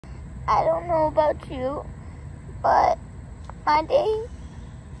I don't know about you, but my day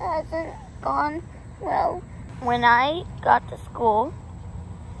hasn't gone well. When I got to school,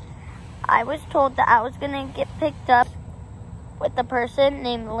 I was told that I was going to get picked up with a person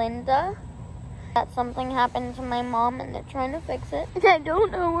named Linda. That something happened to my mom and they're trying to fix it. And I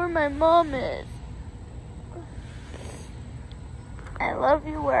don't know where my mom is. I love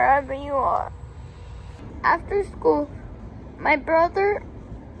you wherever you are. After school, my brother,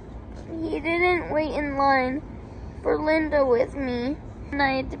 he didn't wait in line for Linda with me. And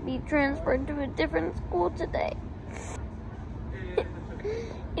I had to be transferred to a different school today.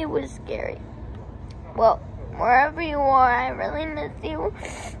 It was scary. Well, wherever you are, I really miss you.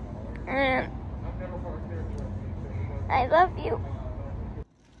 And I love you.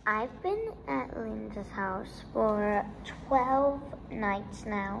 I've been at Linda's house for 12 nights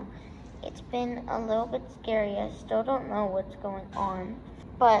now. It's been a little bit scary. I still don't know what's going on.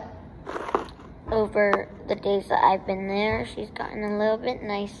 But over the days that I've been there, she's gotten a little bit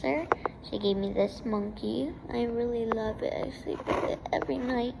nicer. She gave me this monkey. I really love it. I sleep with it every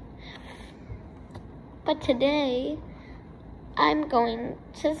night. But today, I'm going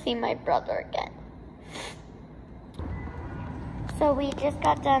to see my brother again. So we just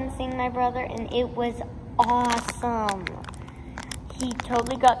got done seeing my brother and it was awesome. He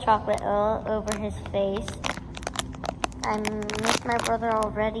totally got chocolate all over his face. I miss my brother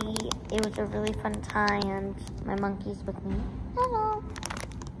already. It was a really fun time and my monkey's with me. Hello.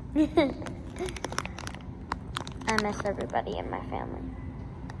 I miss everybody in my family.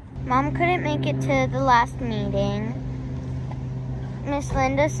 Mom couldn't make it to the last meeting. Miss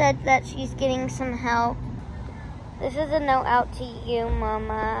Linda said that she's getting some help. This is a note out to you,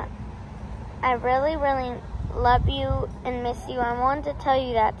 Mama. I really, really love you and miss you. I wanted to tell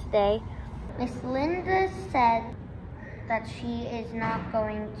you that today. Miss Linda said that she is not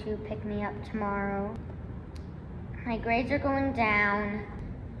going to pick me up tomorrow. My grades are going down.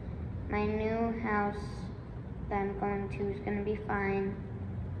 My new house that I'm going to is going to be fine.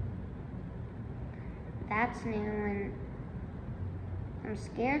 That's new and I'm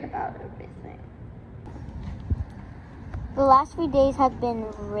scared about everything. The last few days have been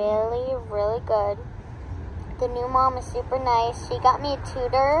really, really good. The new mom is super nice. She got me a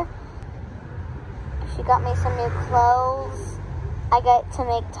tutor. She got me some new clothes. I get to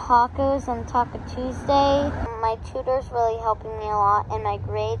make tacos on Taco Tuesday. My tutor's really helping me a lot and my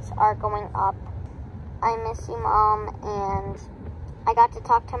grades are going up. I miss you, Mom, and I got to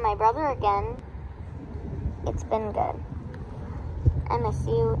talk to my brother again. It's been good. I miss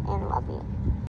you and love you.